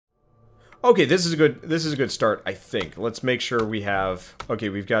Okay, this is a good start, I think. Let's make sure we have... Okay,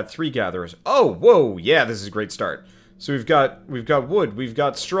 we've got 3 gatherers. Oh, whoa, yeah, this is a great start. So we've got wood, we've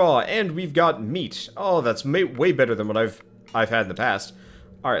got straw, and we've got meat. Oh, that's way better than what I've had in the past.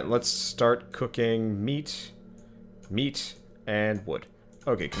 All right, let's start cooking meat, and wood.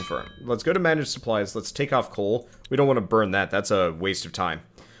 Okay, confirm. Let's go to manage supplies. Let's take off coal. We don't want to burn that. That's a waste of time.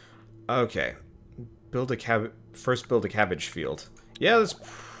 Okay, first build a cabbage field. Yeah, that's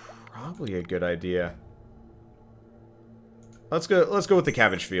probably a good idea. Let's go with the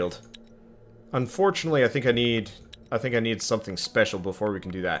cabbage field. Unfortunately, I think I need something special before we can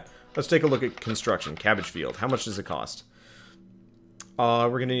do that. Let's take a look at construction. Cabbage field. How much does it cost?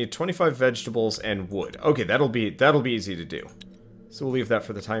 We're gonna need 25 vegetables and wood. Okay, that'll be easy to do. So we'll leave that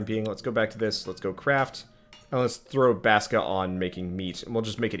for the time being. Let's go back to this. Let's go craft. And let's throw Basca on making meat. And we'll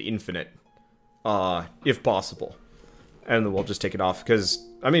just make it infinite. If possible. And then we'll just take it off. Because,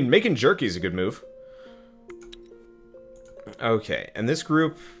 I mean, making jerky is a good move. Okay, and this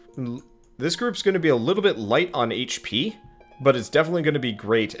group's going to be a little bit light on HP. But it's definitely going to be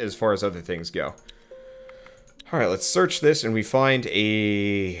great as far as other things go. Alright, let's search this and we find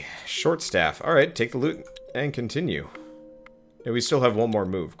a short staff. Alright, take the loot and continue. And we still have one more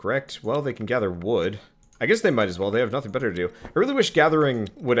move, correct? Well, they can gather wood. I guess they might as well. They have nothing better to do. I really wish gathering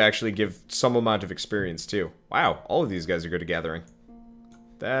would actually give some amount of experience, too. Wow, all of these guys are good at gathering.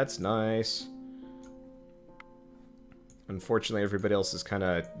 That's nice. Unfortunately, everybody else is kind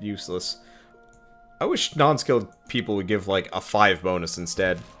of useless. I wish non-skilled people would give, like, a 5 bonus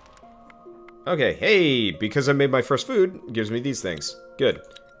instead. Okay, hey, because I made my first food, it gives me these things. Good.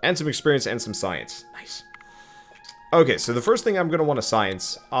 And some experience and some science. Nice. Okay, so the first thing I'm going to want to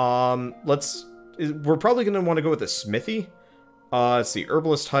science, we're probably going to want to go with a smithy. Let's see,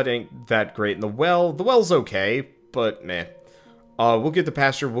 herbalist hut ain't that great. And the well's okay, but meh. We'll get the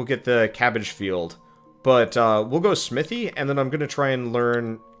pasture, we'll get the cabbage field. But, we'll go smithy, and then I'm going to try and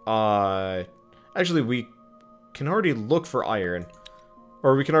learn, actually, we can already look for iron.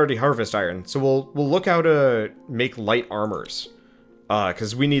 Or we can already harvest iron. So we'll look how to make light armors.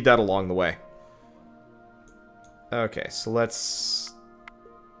 Because we need that along the way. Okay, so let's...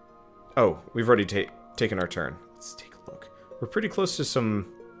 Oh, we've already taken our turn. Let's take a look. We're pretty close to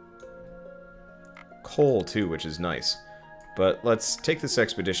some coal, too, which is nice. But let's take this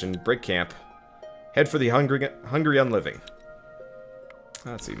expedition, break camp, head for the hungry unliving.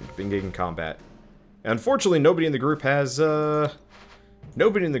 Let's see, begin combat. Unfortunately, nobody in the group has a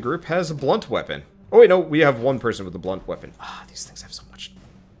blunt weapon. Oh wait, no, we have one person with a blunt weapon. Ah, these things have so much...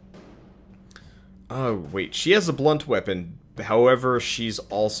 Oh, wait, she has a blunt weapon. However, she's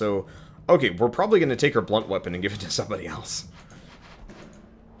also... Okay, we're probably going to take her blunt weapon and give it to somebody else.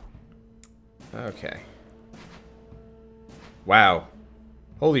 Okay. Wow.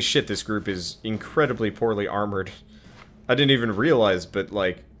 Holy shit, this group is incredibly poorly armored. I didn't even realize, but,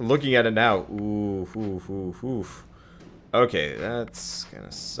 like, looking at it now... Ooh, ooh, ooh, ooh. Okay, that's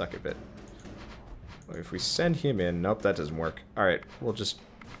gonna suck a bit. If we send him in... Nope, that doesn't work. Alright, we'll just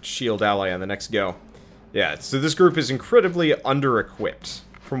shield ally on the next go. Yeah, so this group is incredibly under-equipped,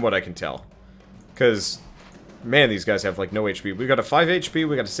 from what I can tell. Because, man, these guys have, like, no HP. We got a 5 HP,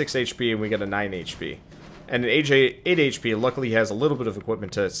 we got a 6 HP, and we got a 9 HP. And an 8 HP, luckily he has a little bit of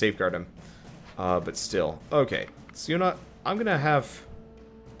equipment to safeguard him. But still. Okay, so you know what? I'm gonna have...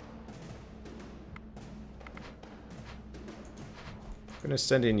 I'm gonna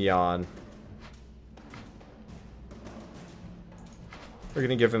send in Jan. We're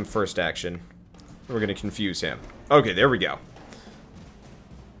gonna give him first action. We're gonna confuse him. Okay, there we go.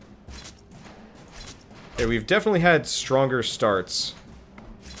 Yeah, we've definitely had stronger starts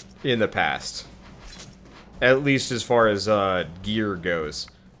in the past. At least as far as gear goes.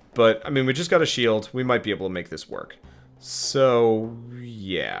 But, I mean, we just got a shield. We might be able to make this work. So,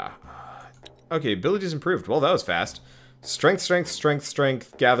 yeah. Okay, abilities improved. Well, that was fast. Strength, strength, strength,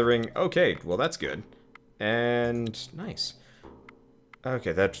 strength, gathering. Okay, well, that's good. And, nice.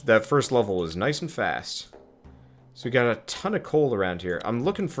 Okay, that first level was nice and fast. So we got a ton of coal around here. I'm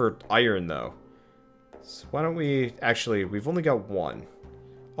looking for iron, though. So why don't we... Actually, we've only got one.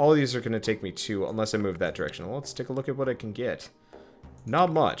 All of these are going to take me 2, unless I move that direction. Well, let's take a look at what I can get.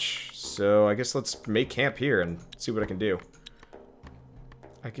 Not much. So I guess let's make camp here and see what I can do.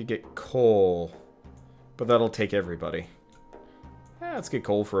 I could get coal, but that'll take everybody. Let's get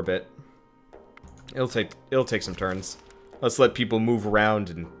coal for a bit. It'll take some turns. Let's let people move around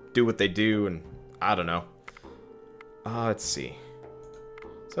and do what they do, and I don't know. Let's see.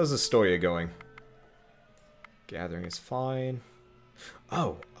 So how's Astoria going? Gathering is fine.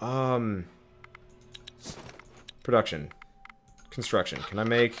 Oh, production. construction. Can I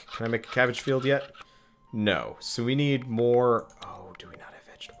make a cabbage field yet? No. So we need more... Oh, do we not have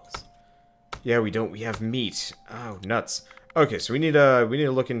vegetables? Yeah, we don't. We have meat. Oh, nuts. Okay, so we need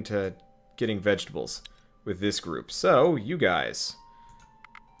to look into getting vegetables with this group. So, you guys...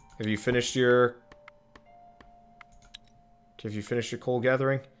 Have you finished your coal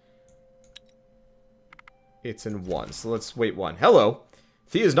gathering? It's in 1, so let's wait 1. Hello!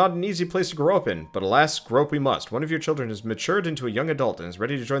 Thea is not an easy place to grow up in, but alas, grow up we must. One of your children has matured into a young adult and is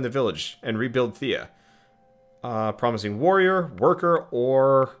ready to join the village and rebuild Thea. Promising warrior, worker,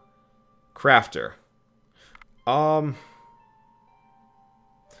 or crafter. I'm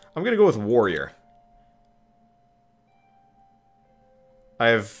gonna go with warrior.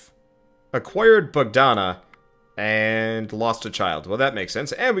 I've acquired Bogdana and lost a child. Well, that makes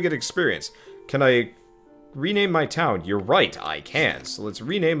sense. And we get experience. Can I rename my town? You're right, I can. So let's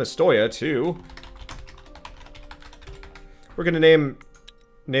rename Astoya to... We're going to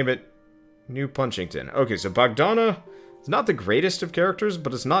name it New Punchington. Okay, so Bogdana is not the greatest of characters,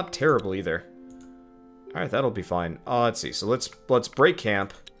 but it's not terrible either. Alright, that'll be fine. Let's see. So let's break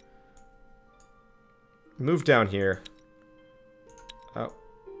camp. Move down here.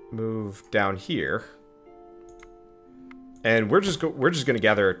 Move down here. And we're just going to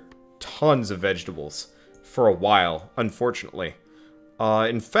gather tons of vegetables for a while, unfortunately.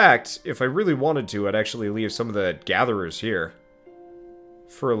 In fact, if I really wanted to, I'd actually leave some of the gatherers here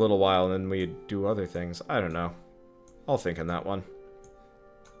for a little while, and then we'd do other things. I don't know. I'll think on that one.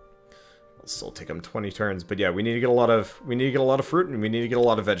 It'll still take them 20 turns, but yeah, we need to get a lot of fruit, and we need to get a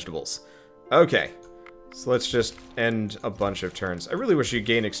lot of vegetables. Okay. So let's just end a bunch of turns. I really wish you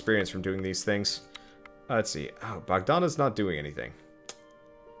gain experience from doing these things. Let's see. Oh, Bogdana's not doing anything.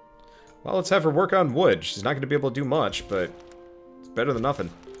 Well, let's have her work on wood. She's not going to be able to do much, but it's better than nothing.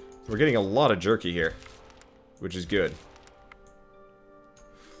 We're getting a lot of jerky here, which is good.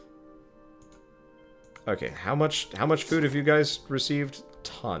 Okay, how much food have you guys received?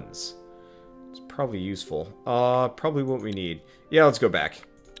 Tons. It's probably useful. Probably what we need. Yeah, let's go back.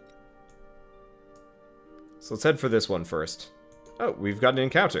 So let's head for this one first. Oh, we've got an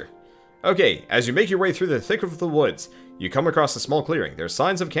encounter. Okay, as you make your way through the thick of the woods, you come across a small clearing. There are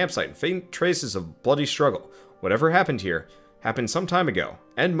signs of a campsite and faint traces of bloody struggle. Whatever happened here happened some time ago,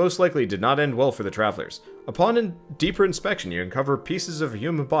 and most likely did not end well for the travelers. Upon deeper inspection, you uncover pieces of a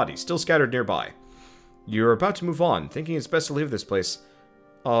human body still scattered nearby. You're about to move on, thinking it's best to leave this place.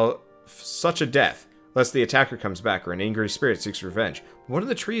 Such a death, lest the attacker comes back or an angry spirit seeks revenge. One of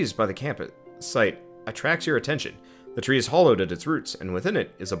the trees by the campsite attracts your attention. The tree is hollowed at its roots, and within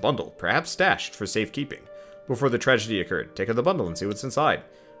it is a bundle, perhaps stashed for safekeeping. Before the tragedy occurred, take out the bundle and see what's inside.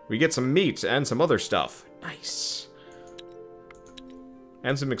 We get some meat and some other stuff. Nice.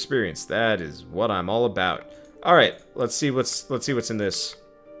 And some experience. That is what I'm all about. Alright, let's see what's in this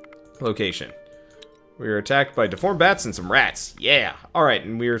location. We are attacked by deformed bats and some rats. Yeah! Alright,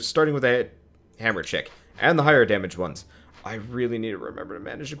 and we are starting with a hammer check. And the higher damage ones. I really need to remember to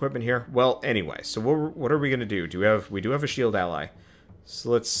manage equipment here. Well, anyway, so what are we going to do? We do have a shield ally.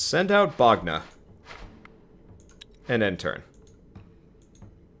 So let's send out Bogna. And end turn.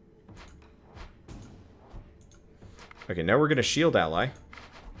 Okay, now we're going to shield ally.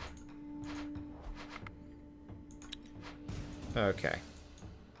 Okay.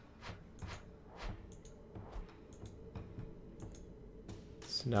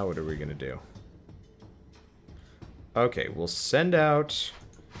 So now what are we going to do? Okay, we'll send out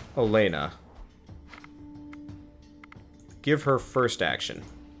Elena. Give her first action.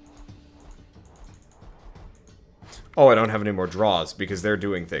 Oh, I don't have any more draws because they're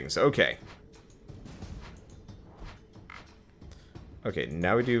doing things. Okay. Okay,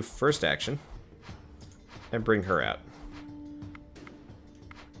 now we do first action. And bring her out.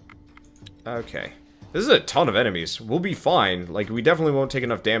 Okay. This is a ton of enemies. We'll be fine. Like, we definitely won't take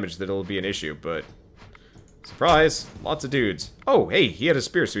enough damage that it'll be an issue, but... Surprise! Lots of dudes. Oh, hey, he had a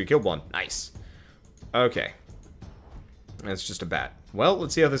spear, so he killed one. Nice. Okay. That's just a bat. Well,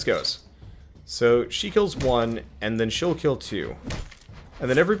 let's see how this goes. So, she kills one, and then she'll kill two. And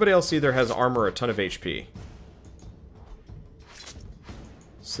then everybody else either has armor or a ton of HP.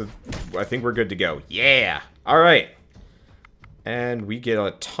 So, I think we're good to go. Yeah! Alright! And we get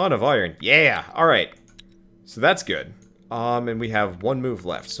a ton of iron. Yeah! Alright. So that's good. And we have one move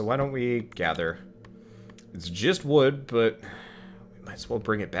left. So why don't we gather... It's just wood, but we might as well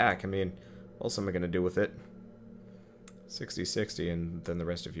bring it back. I mean, what else am I going to do with it? 60-60, and then the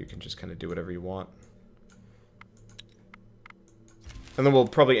rest of you can just kind of do whatever you want. And then we'll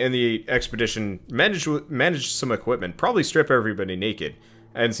probably end the expedition, manage some equipment, probably strip everybody naked,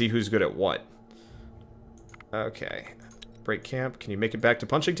 and see who's good at what. Okay. Break camp. Can you make it back to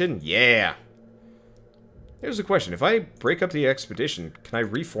Punchington? Yeah! Here's a question. If I break up the expedition, can I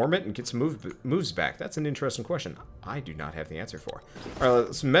reform it and get some moves back? That's an interesting question. I do not have the answer for. Alright,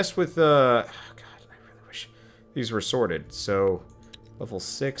 let's mess with, oh god, I really wish these were sorted. So, level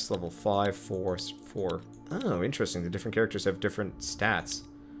 6, level 5, 4, 4. Oh, interesting. The different characters have different stats.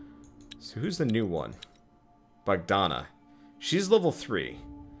 So who's the new one? Bogdana. She's level 3.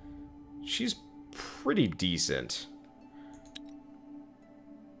 She's pretty decent.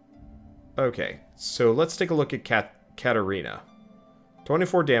 Okay, so let's take a look at Katarina.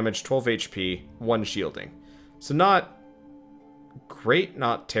 24 damage, 12 HP, 1 shielding. So not great,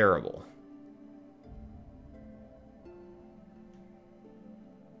 not terrible.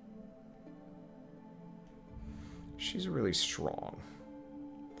 She's really strong.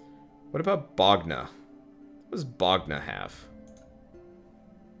 What about Bogna? What does Bogna have?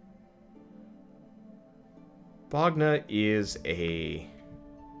 Bogna is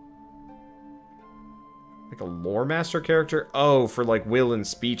like a lore master character? Oh, for like will and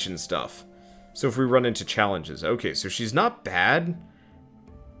speech and stuff. So if we run into challenges. Okay, so she's not bad,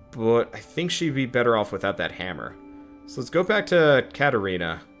 but I think she'd be better off without that hammer. So let's go back to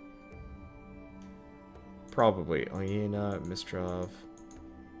Katarina. Probably. Olyena, Mistrov.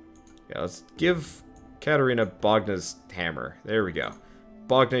 Yeah, let's give Katarina Bogna's hammer. There we go.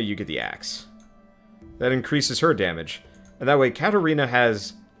 Bogna, you get the axe. That increases her damage. And that way Katarina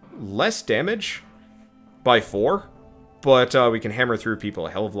has less damage by 4, but we can hammer through people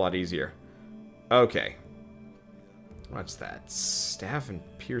a hell of a lot easier. Okay. What's that? Staff and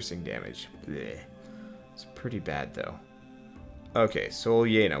piercing damage. Blech. It's pretty bad, though. Okay, so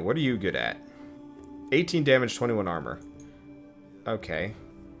Olyena, what are you good at? 18 damage, 21 armor. Okay.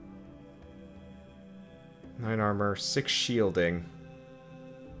 9 armor, 6 shielding.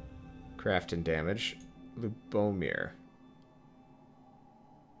 Craft and damage. Lubomir.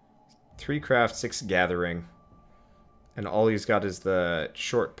 3 craft, 6 gathering. And all he's got is the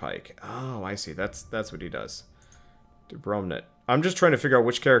short pike. Oh, I see. That's what he does. Dobromnet. I'm just trying to figure out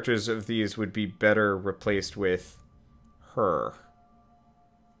which characters of these would be better replaced with her.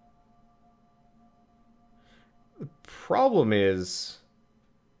 The problem is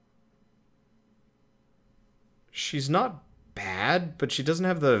she's not bad, but she doesn't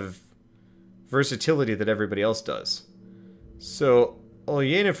have the versatility that everybody else does. So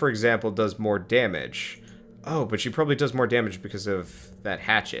Olyena, for example, does more damage. Oh, but she probably does more damage because of that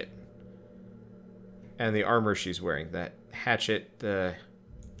hatchet. And the armor she's wearing. That hatchet, the...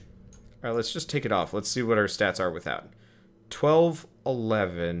 Alright, let's just take it off. Let's see what her stats are without. 12,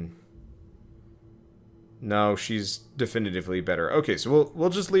 11... No, she's definitively better. Okay, so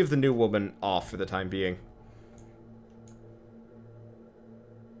we'll just leave the new woman off for the time being.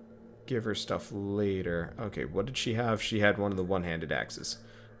 Give her stuff later. Okay, what did she have? She had one of the one-handed axes.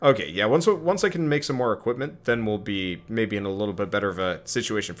 Okay, yeah, once I can make some more equipment, then we'll be maybe in a little bit better of a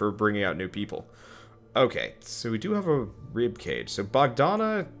situation for bringing out new people. Okay, so we do have a rib cage. So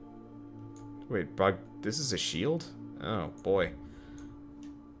Bogdana... Wait, this is a shield? Oh, boy.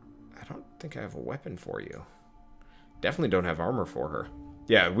 I don't think I have a weapon for you. Definitely don't have armor for her.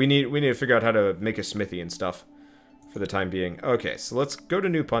 Yeah, we need to figure out how to make a smithy and stuff for the time being. Okay, so let's go to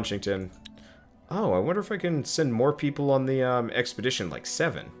New Punchington. Oh, I wonder if I can send more people on the expedition, like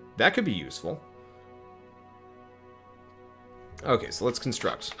 7. That could be useful. Okay, so let's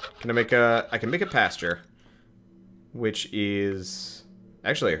construct. I can make a pasture, which is...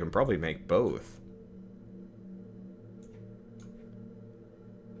 Actually, I can probably make both.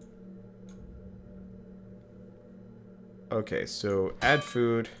 Okay, so add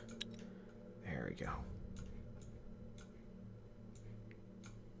food. There we go.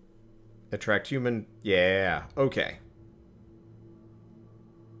 Attract human. Yeah, okay.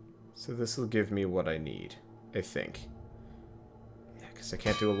 So this will give me what I need, I think. Yeah, because I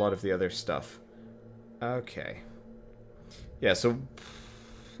can't do a lot of the other stuff. Okay. Yeah, so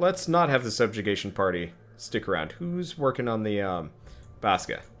let's not have the subjugation party stick around. Who's working on the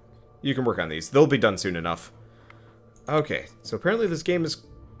Basca? You can work on these. They'll be done soon enough. Okay, so apparently this game is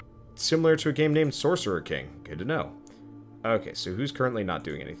similar to a game named Sorcerer King. Good to know. Okay, so who's currently not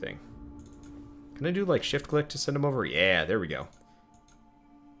doing anything? Can I do, like, shift-click to send them over? Yeah, there we go.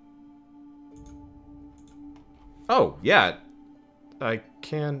 Oh, yeah. I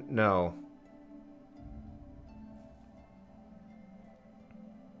can... No.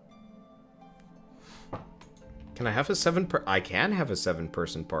 Can I have a 7 per... I can have a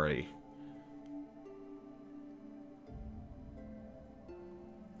 7-person party.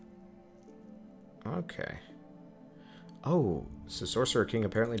 Okay. Oh, so Sorcerer King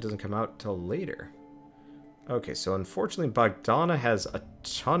apparently doesn't come out till later. Okay, so unfortunately Bogdana has a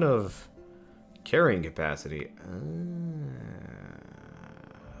ton of carrying capacity.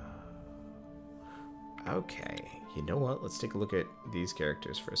 Okay, you know what? Let's take a look at these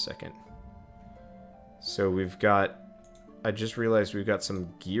characters for a second. So we've got... I just realized we've got some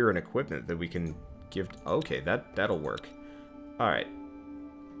gear and equipment that we can give... Okay, that'll work. Alright.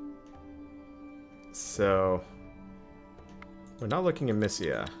 So... We're not looking at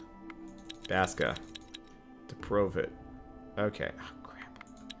Missia. Baska. Deprovit. Okay. Oh, crap.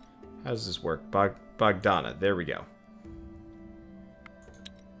 How does this work? Bogdana. There we go.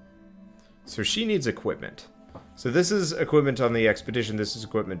 So she needs equipment. So this is equipment on the expedition. This is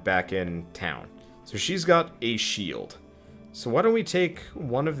equipment back in town. So she's got a shield. So why don't we take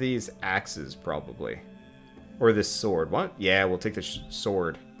one of these axes, probably. Or this sword. What? Yeah, we'll take the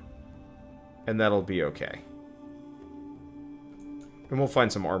sword. And that'll be okay. And we'll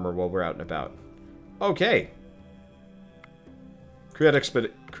find some armor while we're out and about. Okay.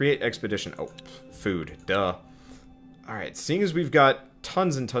 Create expedition. Oh, food. Duh. Alright, seeing as we've got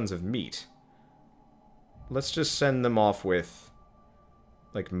tons and tons of meat, let's just send them off with,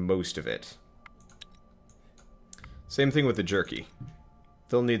 like, most of it. Same thing with the jerky.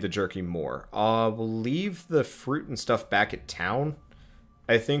 They'll need the jerky more. We'll leave the fruit and stuff back at town.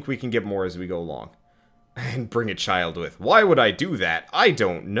 I think we can get more as we go along. And bring a child with. Why would I do that? I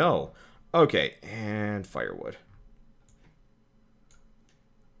don't know. Okay, and firewood.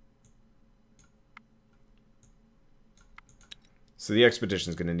 So the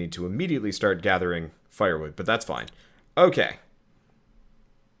expedition's going to need to immediately start gathering firewood, but that's fine. Okay.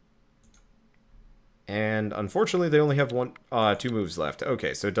 And unfortunately, they only have 2 moves left.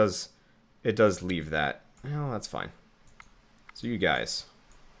 Okay, so it does leave that. Well, that's fine. So you guys.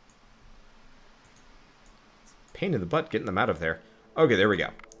 Pain in the butt getting them out of there. Okay, there we go.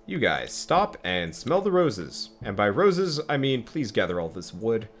 You guys, stop and smell the roses. And by roses, I mean please gather all this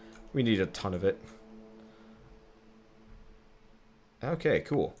wood. We need a ton of it. Okay,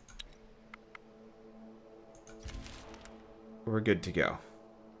 cool. We're good to go.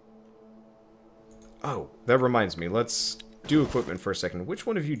 Oh, that reminds me. Let's do equipment for a second. Which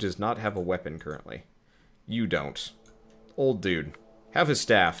one of you does not have a weapon currently? You don't. Old dude. Have his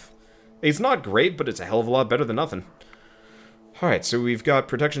staff. It's not great, but it's a hell of a lot better than nothing. Alright, so we've got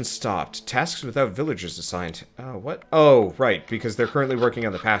production stopped. Tasks without villagers assigned. Oh, what? Oh, right, because they're currently working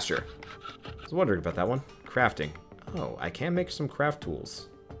on the pasture. I was wondering about that one. Crafting. Oh, I can make some craft tools.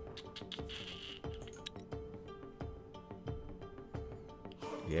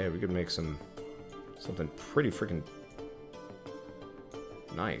 Yeah, we could make something pretty freaking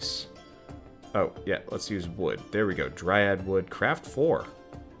nice. Oh, yeah, let's use wood. There we go. Dryad wood. Craft 4.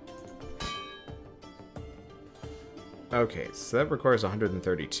 Okay, so that requires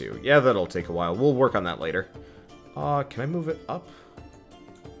 132. Yeah, that'll take a while. We'll work on that later. Can I move it up?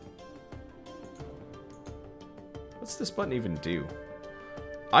 What's this button even do?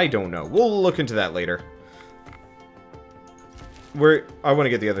 I don't know. We'll look into that later. I want to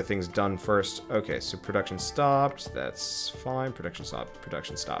get the other things done first. Okay, so production stopped. That's fine. Production stopped.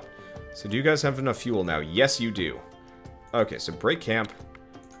 Production stopped. So do you guys have enough fuel now? Yes, you do. Okay, so break camp.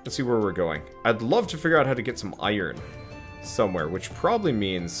 Let's see where we're going. I'd love to figure out how to get some iron somewhere, which probably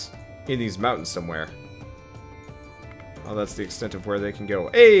means in these mountains somewhere. Oh, that's the extent of where they can go.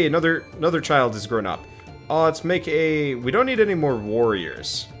 Hey, another child is grown up. Let's make a... We don't need any more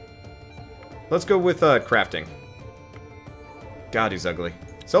warriors. Let's go with crafting. God, he's ugly.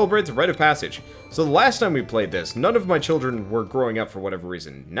 Celebrate the rite of passage. So the last time we played this, none of my children were growing up for whatever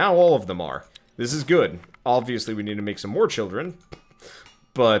reason. Now all of them are. This is good. Obviously, we need to make some more children.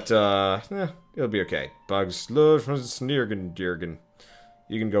 But, it'll be okay. Bugs, love from Snirgen Dirgen.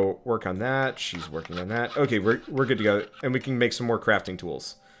 You can go work on that. She's working on that. Okay, we're good to go. And we can make some more crafting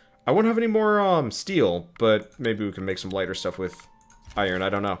tools. I won't have any more, steel, but maybe we can make some lighter stuff with iron. I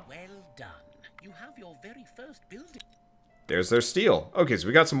don't know. Well done. You have your very first building. There's their steel. Okay, so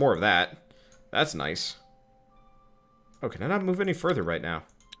we got some more of that. That's nice. Oh, can I not move any further right now?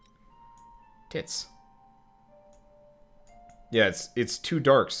 Tits. Yeah, it's too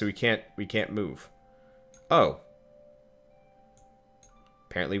dark, so we can't move. Oh.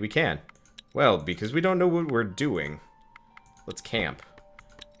 Apparently we can. Well, because we don't know what we're doing. Let's camp.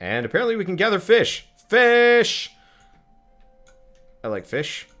 And apparently we can gather fish. Fish! I like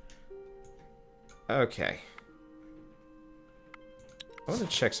fish. Okay. I want to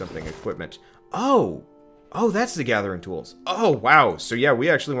check something. Equipment. Oh! Oh, that's the gathering tools. Oh, wow. So yeah, we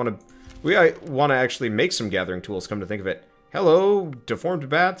actually want to actually make some gathering tools, come to think of it. Hello, deformed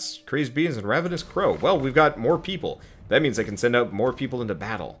bats, crazed bees, and ravenous crow. Well, we've got more people. That means I can send out more people into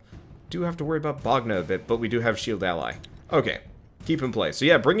battle. do have to worry about Bogna a bit, but we do have shield ally. Okay, keep in play. So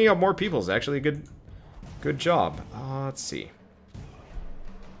yeah, bringing up more people is actually a good job. Let's see.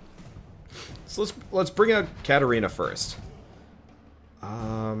 So let's bring out Katarina first.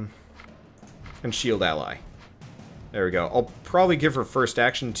 And shield ally. There we go. I'll probably give her first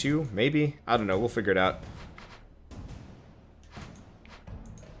action too, maybe. I don't know. We'll figure it out.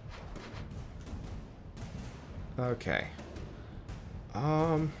 Okay.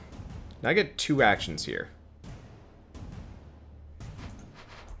 Now I get 2 actions here.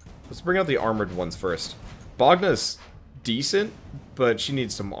 Let's bring out the armored ones first. Bogna's decent, but she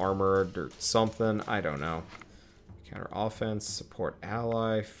needs some armor or something. I don't know. Counter offense, support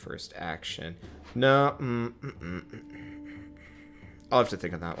ally, first action. No, I'll have to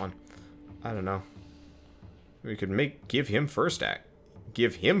think on that one. I don't know. We could give him first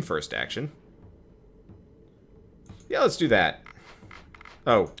action. Yeah, let's do that.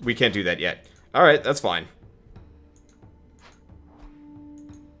 Oh, we can't do that yet. Alright, that's fine.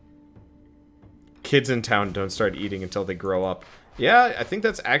 Kids in town don't start eating until they grow up. Yeah, I think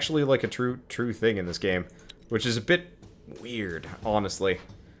that's actually like a true thing in this game. Which is a bit weird, honestly.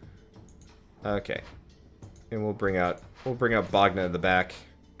 Okay. And we'll bring out Bogna in the back.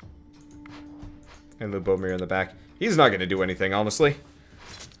 And Lubomir in the back. He's not gonna do anything, honestly.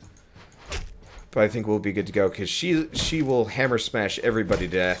 But I think we'll be good to go, because she will hammer smash everybody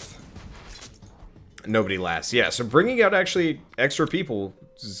to death. Nobody lasts. Yeah, so bringing out actually extra people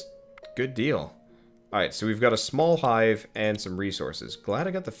is a good deal. Alright, so we've got a small hive and some resources. Glad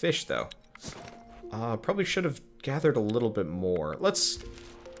I got the fish, though. Probably should have gathered a little bit more. Let's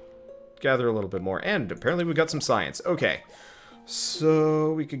gather a little bit more. And apparently we got some science. Okay.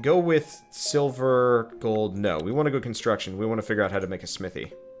 So we could go with silver, gold. No, we want to go construction. We want to figure out how to make a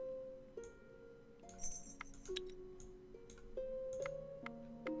smithy.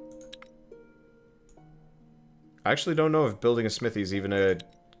 I actually don't know if building a smithy is even a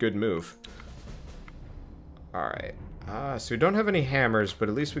good move. Alright. So we don't have any hammers, but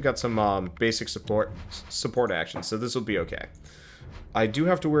at least we got some basic support actions, so this will be okay. I do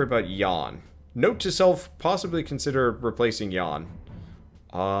have to worry about Jan. Note to self, possibly consider replacing Jan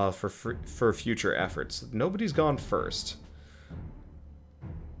for future efforts. Nobody's gone first.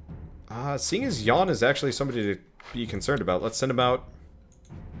 Seeing as Jan is actually somebody to be concerned about, let's send him out.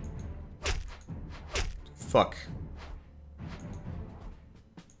 Fuck.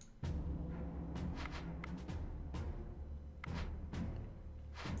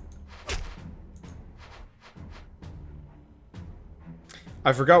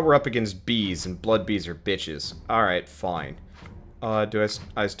 I forgot we're up against bees, and blood bees are bitches. Alright, fine. I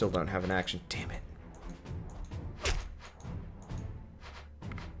still don't have an action. Damn it.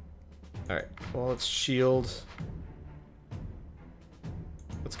 Alright, well, let's shield.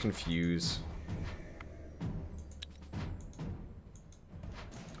 Let's confuse.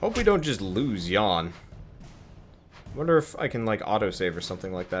 Hope we don't just lose Jan. Wonder if I can, like, autosave or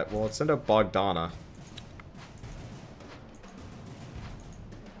something like that. Well, let's send out Bogdana.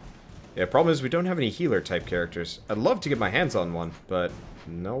 Yeah, problem is we don't have any healer-type characters. I'd love to get my hands on one, but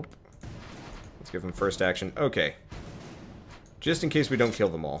nope. Let's give him first action. Okay. Just in case we don't kill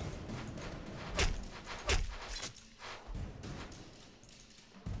them all.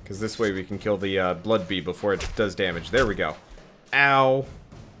 Because this way we can kill the blood bee before it does damage. There we go. Ow.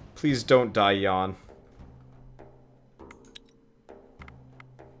 Please don't die, Jan.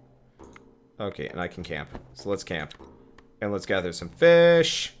 Okay, and I can camp. So let's camp. And let's gather some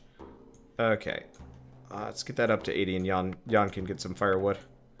fish. Okay. Let's get that up to 80 and Jan can get some firewood.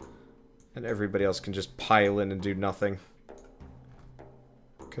 And everybody else can just pile in and do nothing.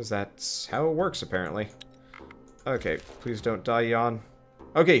 Because that's how it works, apparently. Okay, please don't die, Jan.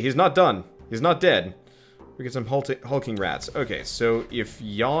 Okay, he's not done. He's not dead. We get some hulking rats. Okay, so if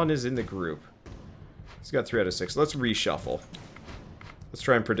Jan is in the group... He's got 3 out of 6. Let's reshuffle. Let's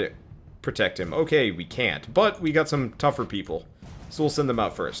try and protect him. Okay, we can't. But we got some tougher people. So we'll send them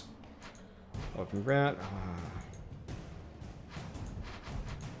out first. Hulking rat.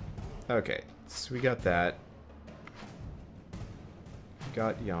 Okay, so we got that. We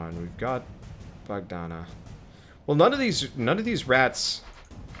got Jan. We've got Bogdana. Well, none of these rats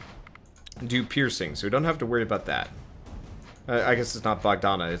do piercing, so we don't have to worry about that. I guess it's not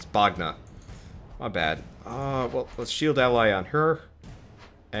Bogdana, it's Bogna. My bad. Well, let's shield ally on her.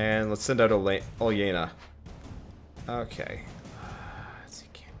 And let's send out Olyena. Okay. Let's see,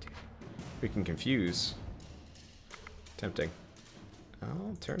 can't do. We can confuse. Tempting.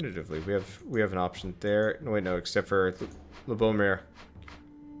 Alternatively, we have an option there. No, wait, no, except for Lubomir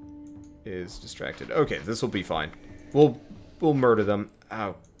is distracted. Okay, this will be fine. We'll murder them.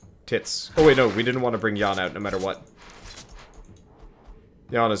 Ow. Tits. Oh wait, no, we didn't want to bring Jan out no matter what.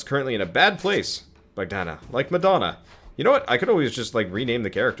 Jan is currently in a bad place. Bogdana. Like Madonna. You know what? I could always just, like, rename the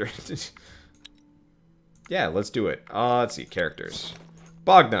character. Yeah, let's do it. Let's see. Characters.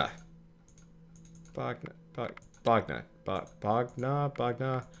 Bogna. Bogna.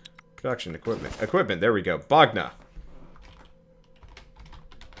 Production equipment. Equipment, there we go. Bogna.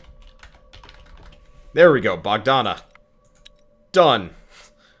 There we go. Bogdana. Done.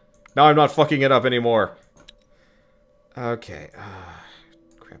 Now I'm not fucking it up anymore. Okay.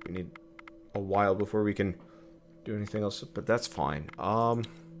 Crap, we need a while before we can do anything else, but that's fine. Let's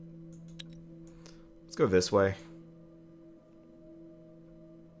go this way.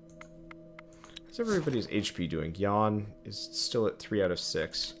 How's everybody's HP doing? Jan is still at 3 out of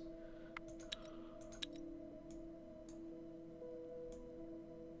 6.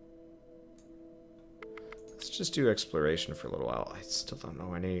 Let's just do exploration for a little while. I still don't know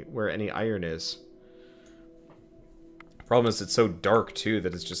where any iron is. Problem is it's so dark too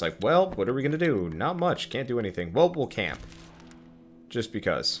that it's just like, well, what are we gonna do? Not much. Can't do anything. Well, we'll camp. Just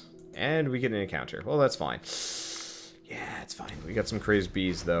because. And we get an encounter. Well, that's fine. Yeah, it's fine. We got some crazed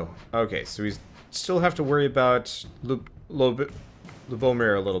bees, though. Okay, so we still have to worry about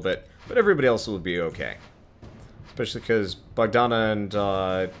Lubomir a little bit, but everybody else will be okay. Especially because Bogdana and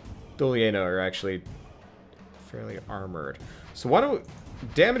Doliena are actually fairly armored. So why don't...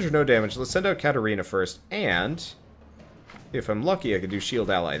 Damage or no damage, let's send out Katarina first, and... if I'm lucky, I could do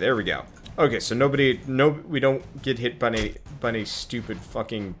shield ally. There we go. Okay, so we don't get hit by any stupid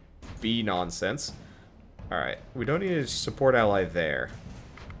fucking bee nonsense. Alright, we don't need a support ally there.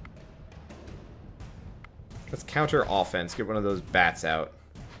 Let's counter offense, get one of those bats out.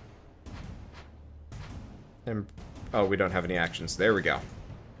 And, oh, we don't have any actions. There we go.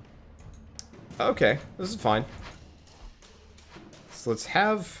 Okay, this is fine. So let's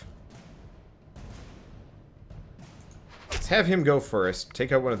have him go first,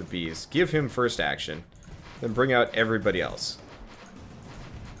 take out one of the bees, give him first action, then bring out everybody else.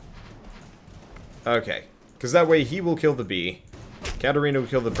 Okay, because that way he will kill the bee, Katarina will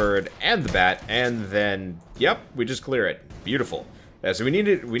kill the bird and the bat, and then, yep, we just clear it. Beautiful. Yeah, so we need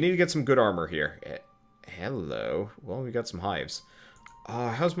to get some good armor here. Hello. Well, we got some hives.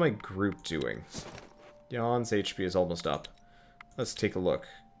 How's my group doing? Jan's HP is almost up. Let's take a look.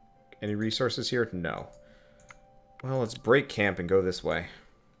 Any resources here? No. Well, let's break camp and go this way.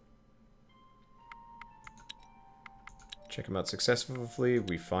 Check them out successfully.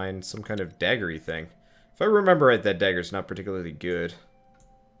 We find some kind of daggery thing. If I remember right, that dagger's not particularly good.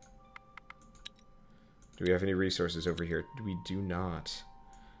 Do we have any resources over here? We do not.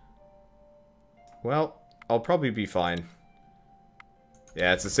 Well, I'll probably be fine.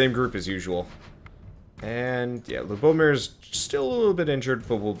 Yeah, it's the same group as usual. And, yeah, Lubomir's still a little bit injured,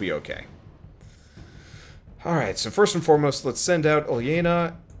 but we'll be okay. Alright, so first and foremost, let's send out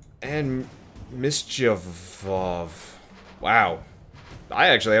Olyena and Mischievov. Wow. I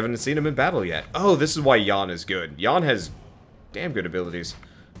actually haven't seen him in battle yet. Oh, this is why Jan is good. Jan has damn good abilities.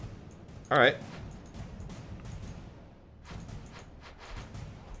 Alright.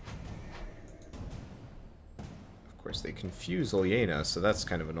 Of course, they confuse Olyena, so that's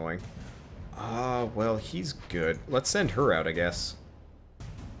kind of annoying. Well, he's good. Let's send her out, I guess.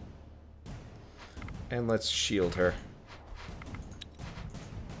 And let's shield her.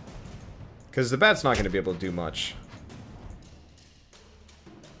 Because the bat's not going to be able to do much.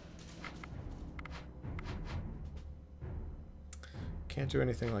 Can't do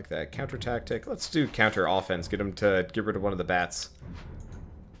anything like that. Counter tactic. Let's do counter offense. Get him to get rid of one of the bats.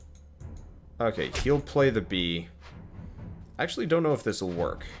 Okay, he'll play the bee. I actually don't know if this will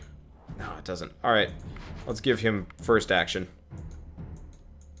work. No, it doesn't. Alright, let's give him first action.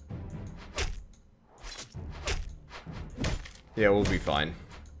 Yeah, we'll be fine.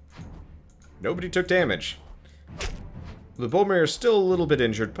 Nobody took damage. Lubomir is still a little bit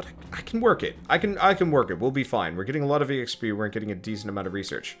injured, but I can work it. I can work it. We'll be fine. We're getting a lot of EXP. We're getting a decent amount of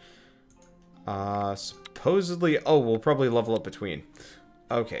research. Supposedly... oh, we'll probably level up between.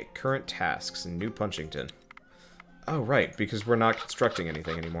 Okay, current tasks. New Punchington. Oh, right, because we're not constructing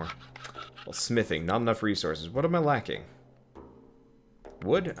anything anymore. Well, smithing. Not enough resources. What am I lacking?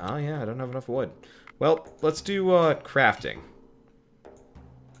 Wood? Oh, yeah, I don't have enough wood. Well, let's do, crafting.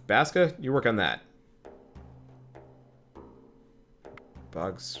 Baska, you work on that.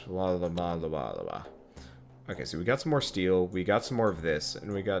 Bugs. Okay, so we got some more steel, we got some more of this,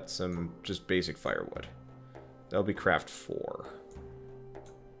 and we got some just basic firewood. That'll be craft 4.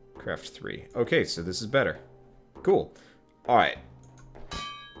 Craft 3. Okay, so this is better. Cool. Alright.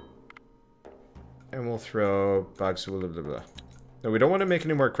 And we'll throw bugs. No, we don't want to make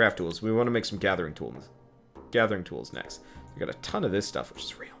any more craft tools. We want to make some gathering tools. Gathering tools next. We got a ton of this stuff, which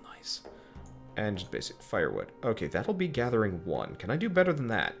is real nice. And just basic firewood. Okay, that'll be gathering 1. Can I do better than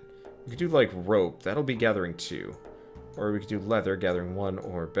that? We could do, like, rope. That'll be gathering 2. Or we could do leather, gathering 1,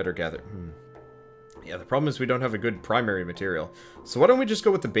 or better gather... Yeah, the problem is we don't have a good primary material. So why don't we just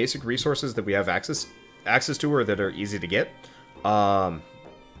go with the basic resources that we have access to or that are easy to get? Oh,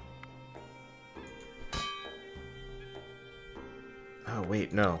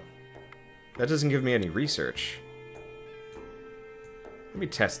 wait, no. That doesn't give me any research. Let me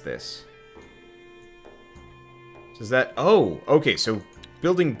test this. Does that... Oh, okay, so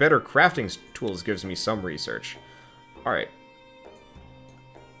building better crafting tools gives me some research. Alright.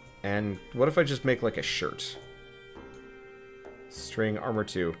 And what if I just make, like, a shirt? String, armor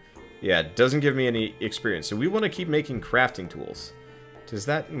 2. Yeah, it doesn't give me any experience. So we want to keep making crafting tools. Does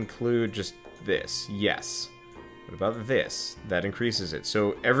that include just this? Yes. What about this? That increases it.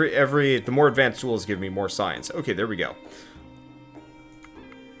 So the more advanced tools give me more science. Okay, there we go.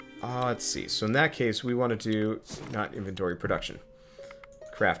 Let's see. So in that case, we want to do not inventory, production.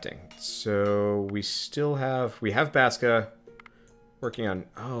 Crafting. So we still have... We have Baska working on...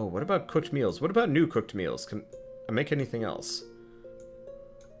 Oh, what about cooked meals? What about new cooked meals? Can I make anything else?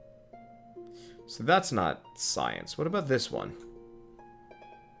 So that's not science. What about this one?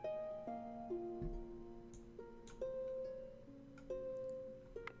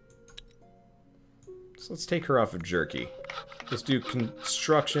 So let's take her off of jerky. Let's do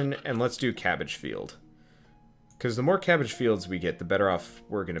construction, and let's do cabbage field. Because the more cabbage fields we get, the better off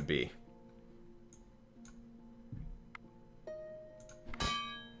we're going to be.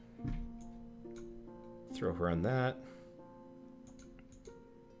 Throw her on that.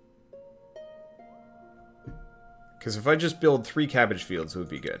 Because if I just build 3 cabbage fields, it would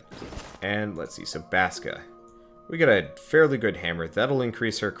be good. And let's see, so Baska. We got a fairly good hammer. That'll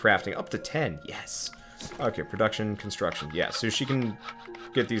increase her crafting up to 10. Yes. Okay, production, construction. Yeah, so she can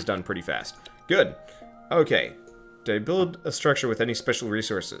get these done pretty fast. Good. Okay. Did I build a structure with any special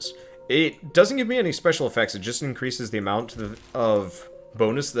resources? It doesn't give me any special effects. It just increases the amount of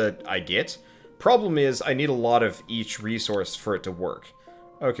bonus that I get. Problem is, I need a lot of each resource for it to work.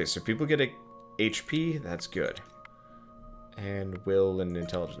 Okay, so people get a HP. That's good. And will and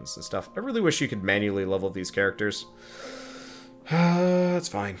intelligence and stuff. I really wish you could manually level these characters. That's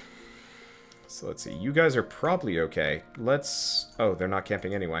fine. So let's see. You guys are probably okay. Let's... Oh, they're not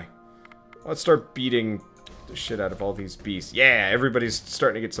camping anyway. Let's start beating the shit out of all these beasts. Yeah, everybody's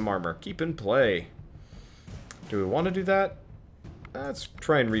starting to get some armor. Keep in play. Do we want to do that? Let's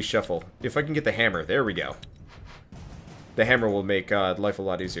try and reshuffle. If I can get the hammer. There we go. The hammer will make life a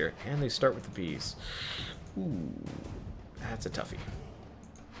lot easier. And they start with the bees. Ooh. That's a toughie.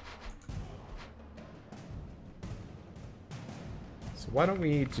 So why don't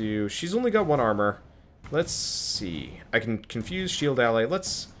we do... She's only got 1 armor. Let's see. I can confuse shield ally.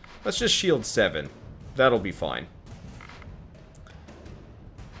 Let's just shield 7. That'll be fine.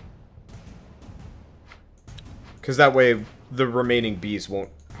 Because that way the remaining bees won't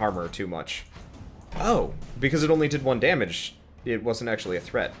harm her too much. Oh, because it only did 1 damage, it wasn't actually a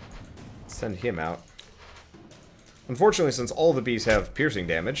threat. Let's send him out. Unfortunately, since all the bees have piercing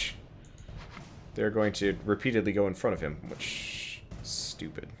damage, they're going to repeatedly go in front of him, which is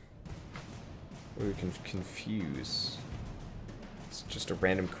stupid. We can confuse. It's just a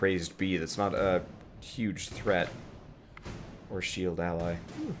random crazed bee that's not a huge threat. Or shield ally.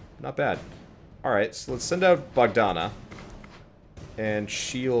 Not bad. Alright, so let's send out Bogdana and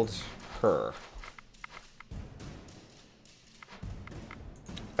shield her.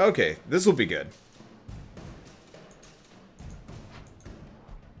 Okay, this will be good.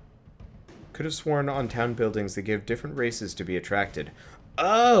 Could have sworn on town buildings they give different races to be attracted.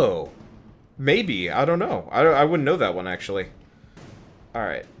 Oh! Maybe. I don't know. I wouldn't know that one, actually.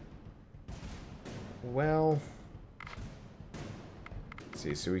 Alright. Well... Let's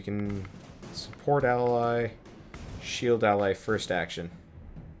see, so we can support ally, shield ally, first action.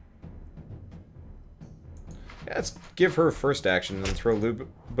 Yeah, let's give her first action and then throw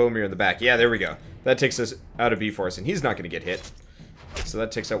Bomir in the back. Yeah, there we go. That takes us out of B-Force, and he's not going to get hit. So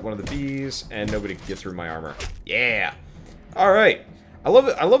that takes out one of the bees, and nobody can get through my armor. Yeah! Alright. I love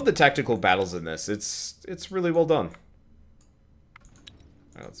it. I love the tactical battles in this. It's really well done.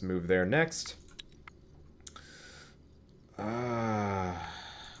 Alright, let's move there next.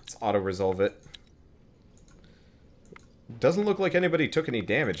 Let's auto-resolve it. Doesn't look like anybody took any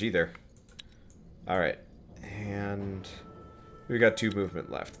damage either. Alright. And we got 2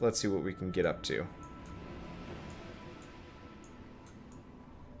 movement left. Let's see what we can get up to.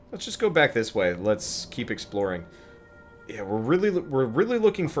 Let's just go back this way. Let's keep exploring. Yeah, we're really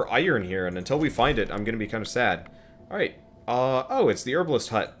looking for iron here, and until we find it, I'm gonna be kind of sad. All right. Oh, it's the herbalist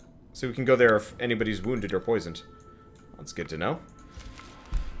hut, so we can go there if anybody's wounded or poisoned. That's good to know.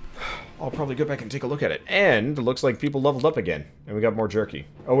 I'll probably go back and take a look at it. And it looks like people leveled up again, and we got more jerky.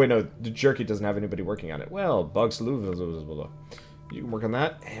 Oh wait, no, the jerky doesn't have anybody working on it. Well, bugs, you can work on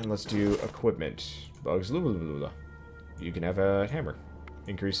that, and let's do equipment. Bugs, you can have a hammer.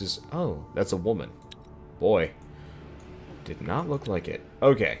 Increases. Oh, that's a woman. Boy. Did not look like it.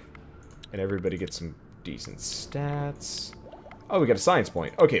 Okay. And everybody gets some decent stats. Oh, we got a science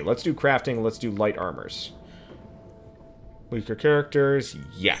point. Okay, let's do crafting. Let's do light armors. Weaker characters.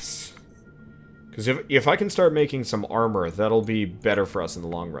 Yes. Because if I can start making some armor, that'll be better for us in the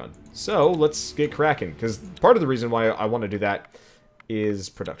long run. So, let's get cracking. Because part of the reason why I want to do that is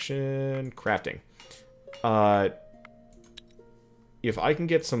production crafting. If I can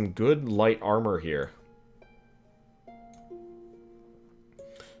get some good light armor here.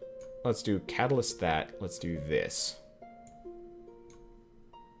 Let's do catalyst that. Let's do this.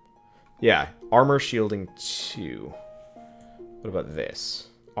 Yeah, armor shielding 2. What about this?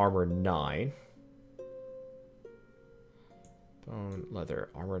 Armor 9. Bone, leather,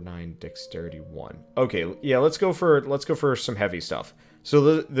 armor 9, dexterity 1. Okay, yeah, let's go for some heavy stuff.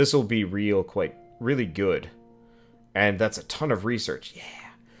 So this will be really good. And that's a ton of research. Yeah.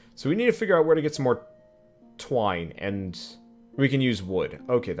 So we need to figure out where to get some more twine, and we can use wood.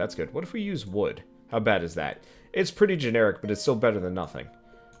 Okay, that's good. What if we use wood? How bad is that? It's pretty generic, but it's still better than nothing.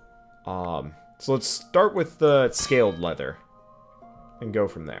 So let's start with the scaled leather and go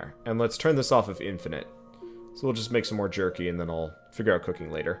from there. And let's turn this off of infinite. So we'll just make some more jerky, and then I'll figure out cooking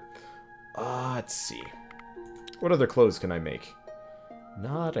later. Let's see. What other clothes can I make?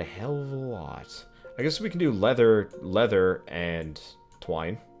 Not a hell of a lot. I guess we can do leather, and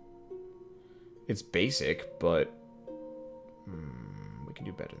twine. It's basic, but we can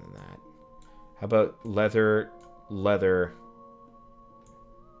do better than that. How about leather?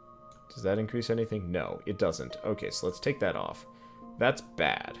 Does that increase anything? No, it doesn't. Okay, so let's take that off. That's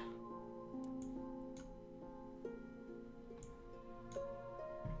bad.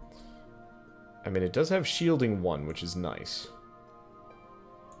 I mean, it does have shielding 1, which is nice.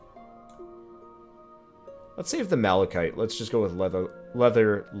 Let's save the malachite. Let's just go with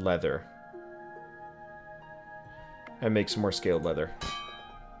leather. And make some more scaled leather.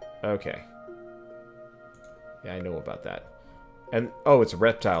 Okay. Yeah, I know about that. And, oh, it's a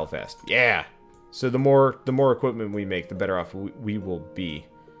reptile vest. Yeah! So the more equipment we make, the better off we will be.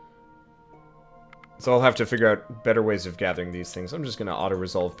 So I'll have to figure out better ways of gathering these things. I'm just going to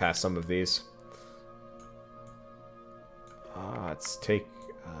auto-resolve past some of these. Let's take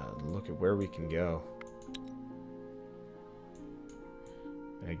a look at where we can go.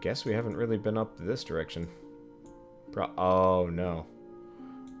 I guess we haven't really been up this direction. Oh, no.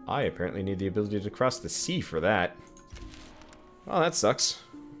 I apparently need the ability to cross the sea for that. Oh, that sucks.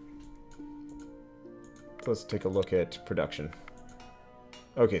 Let's take a look at production.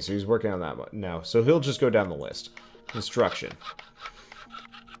 Okay, so he's working on that one now. So he'll just go down the list. Construction.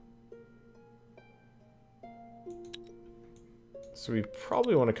 So we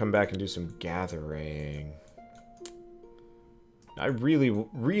probably want to come back and do some gathering. I really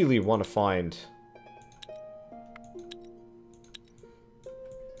want to find...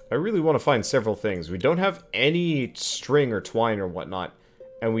 I really want to find several things. We don't have any string or twine or whatnot.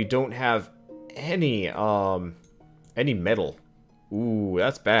 And we don't have any metal. Ooh,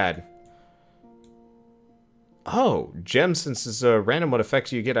 that's bad. Oh, gems, since it's a random what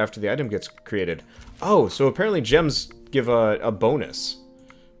effect you get after the item gets created. Oh, so apparently gems give a bonus.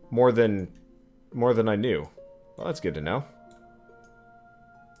 More than I knew. Well, that's good to know.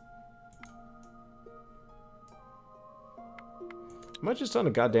 Am I just on a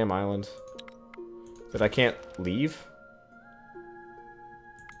goddamn island that I can't leave?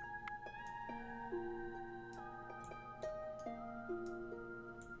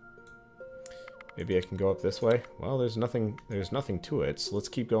 Maybe I can go up this way? Well, there's nothing to it, so let's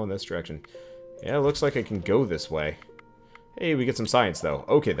keep going this direction. Yeah, it looks like I can go this way. Hey, we get some science, though.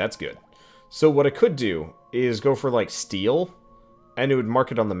 Okay, that's good. So what I could do is go for, like, steel, and it would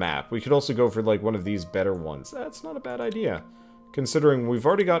mark it on the map. We could also go for, like, one of these better ones. That's not a bad idea, considering we've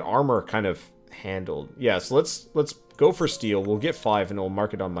already got armor kind of handled. Yeah, so let's go for steel. We'll get 5, and we'll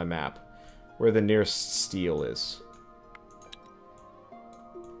mark it on my map, where the nearest steel is.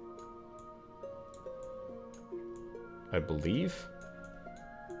 I believe.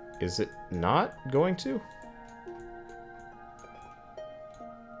 Is it not going to?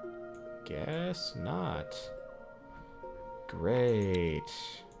 Guess not. Great.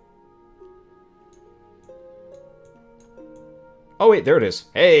 Oh, wait, there it is.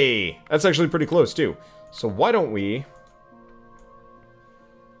 Hey! That's actually pretty close, too. So why don't we...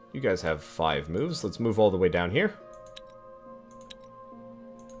 You guys have 5 moves. Let's move all the way down here.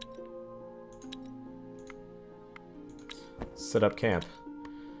 Set up camp.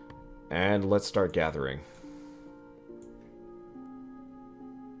 And let's start gathering.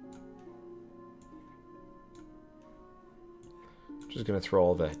 Just gonna throw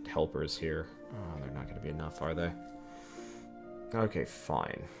all the helpers here. Oh, they're not gonna be enough, are they? Okay,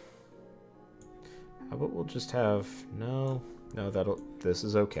 fine. How about we'll just have... No, this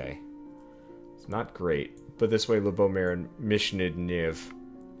is okay. It's not great. But this way, Lubomir and Mishnid Niv.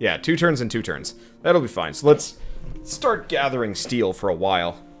 Yeah, 2 turns and 2 turns. That'll be fine. So let's start gathering steel for a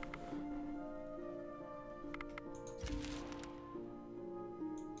while.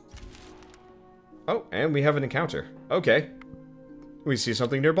 Oh, and we have an encounter. Okay. We see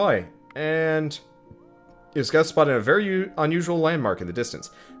something nearby. And... It's got spotted a very unusual landmark in the distance.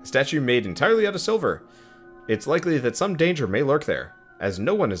 A statue made entirely out of silver. It's likely that some danger may lurk there, as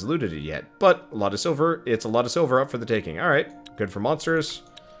no one has looted it yet. But a lot of silver, it's a lot of silver up for the taking. Alright, good for monsters.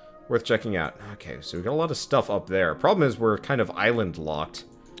 Worth checking out. Okay, so we got a lot of stuff up there. Problem is we're kind of island locked,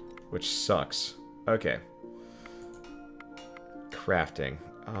 which sucks. Okay. Crafting.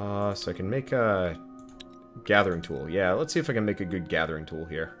 So I can make a gathering tool. Yeah, let's see if I can make a good gathering tool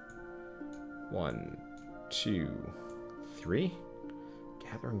here. 1, 2, 3.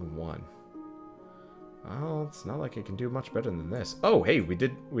 Gathering 1. Well, it's not like I can do much better than this. Oh, hey, we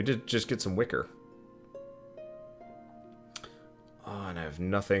did just get some wicker. Oh, and I have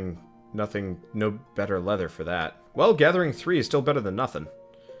nothing, no better leather for that. Well, gathering 3 is still better than nothing.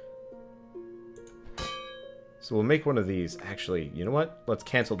 So we'll make one of these. Actually, you know what? Let's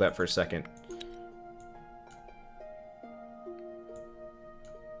cancel that for a second.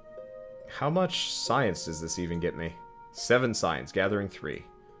 How much science does this even get me? 7 science, gathering 3.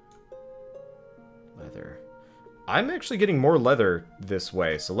 Leather. I'm actually getting more leather this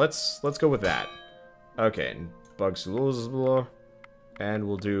way, so let's go with that. Okay, and bugs, and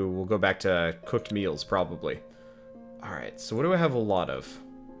we'll go back to cooked meals probably. All right, so what do I have a lot of?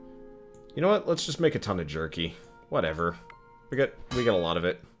 You know what? Let's just make a ton of jerky. Whatever. We got a lot of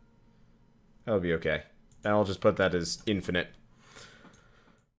it. That'll be okay. And I'll just put that as infinite.